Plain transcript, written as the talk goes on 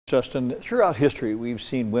Justin, throughout history, we've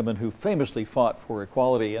seen women who famously fought for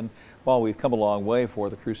equality, and while we've come a long way for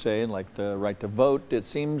the crusade, like the right to vote, it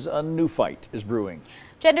seems a new fight is brewing.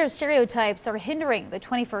 Gender stereotypes are hindering the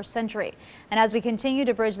 21st century. And as we continue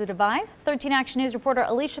to bridge the divide, 13 Action News reporter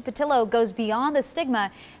Alicia Patillo goes beyond the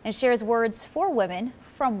stigma and shares words for women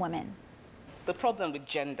from women. The problem with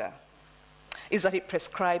gender is that it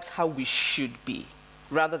prescribes how we should be,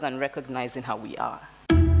 rather than recognizing how we are.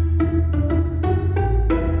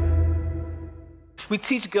 We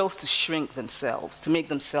teach girls to shrink themselves, to make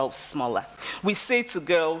themselves smaller. We say to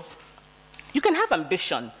girls, you can have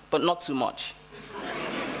ambition, but not too much.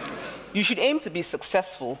 You should aim to be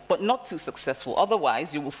successful, but not too successful,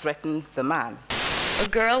 otherwise you will threaten the man. A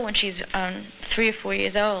girl, when she's 3 or 4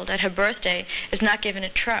 years old, at her birthday, is not given a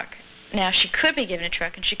truck. Now, she could be given a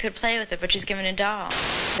truck and she could play with it, but she's given a doll.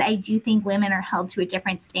 I do think women are held to a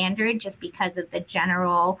different standard just because of the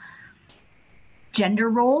general gender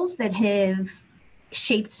roles that have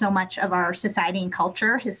shaped so much of our society and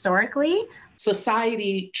culture historically.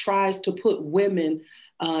 Society tries to put women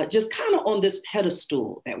just kind of on this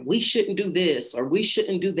pedestal that we shouldn't do this or we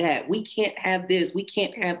shouldn't do that. We can't have this, we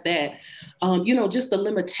can't have that. Just the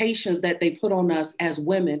limitations that they put on us as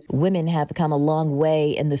women. Women have come a long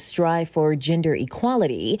way in the strive for gender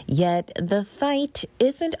equality, yet the fight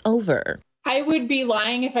isn't over. I would be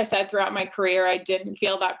lying if I said throughout my career I didn't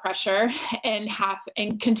feel that pressure and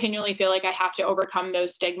continually feel like I have to overcome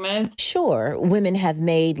those stigmas. Sure, women have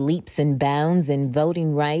made leaps and bounds in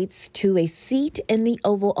voting rights to a seat in the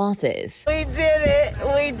Oval Office. We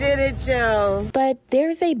did it, Joe. But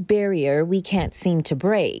there's a barrier we can't seem to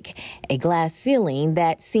break, a glass ceiling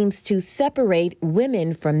that seems to separate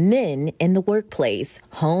women from men in the workplace,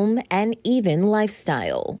 home, and even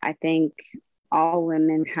lifestyle. I think all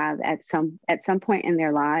women have at some point in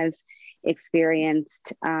their lives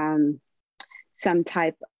experienced some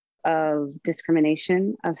type of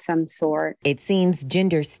discrimination of some sort. It seems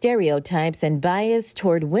gender stereotypes and bias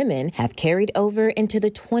toward women have carried over into the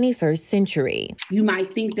 21st century. You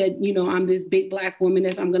might think that, I'm this big Black woman,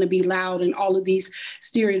 that I'm going to be loud, and all of these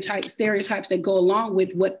stereotypes that go along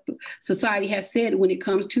with what society has said when it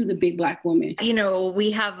comes to the big Black woman.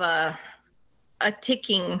 We have a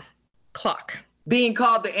ticking clock. Being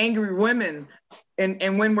called the angry women,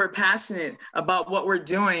 and when we're passionate about what we're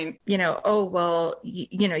doing. You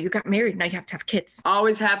got married, now you have to have kids.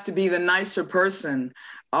 Always have to be the nicer person.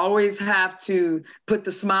 Always have to put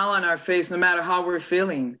the smile on our face no matter how we're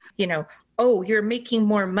feeling. You're making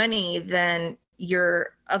more money than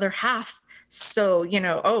your other half. So,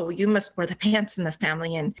 you must wear the pants in the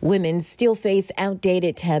family. And women still face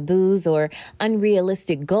outdated taboos or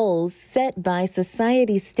unrealistic goals set by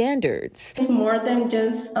society standards. It's more than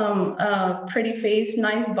just a pretty face,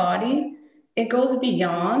 nice body. It goes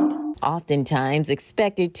beyond. Oftentimes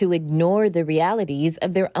expected to ignore the realities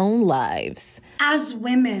of their own lives. As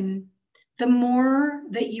women, the more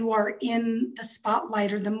that you are in the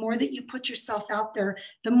spotlight or the more that you put yourself out there,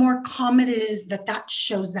 the more common it is that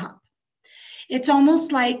shows up. It's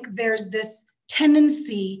almost like there's this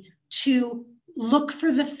tendency to look for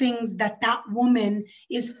the things that woman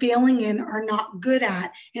is failing in or not good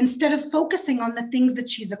at, instead of focusing on the things that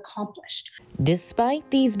she's accomplished. Despite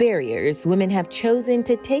these barriers, women have chosen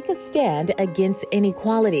to take a stand against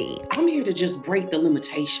inequality. I'm here to just break the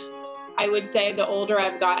limitations. I would say the older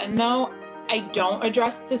I've gotten, though, I don't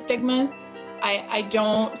address the stigmas. I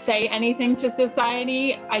don't say anything to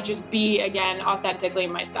society. I just be, again, authentically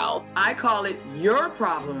myself. I call it your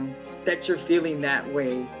problem that you're feeling that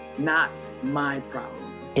way, not my problem.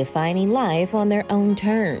 Defining life on their own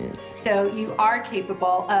terms. So you are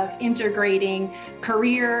capable of integrating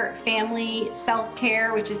career, family,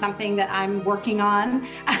 self-care, which is something that I'm working on.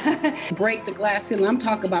 Break the glass ceiling. I'm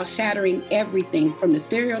talking about shattering everything from the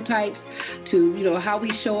stereotypes to, how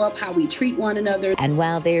we show up, how we treat one another. And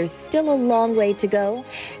while there's still a long way to go,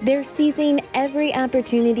 they're seizing every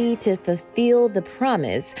opportunity to fulfill the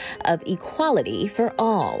promise of equality for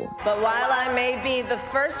all. But while I may be the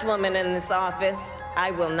first woman in this office,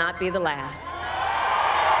 I will not be the last.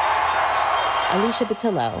 Alicia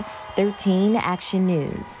Patillo, 13 Action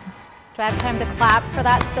News. Do I have time to clap for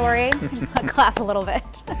that story? I just want to clap a little bit.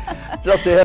 Just ahead.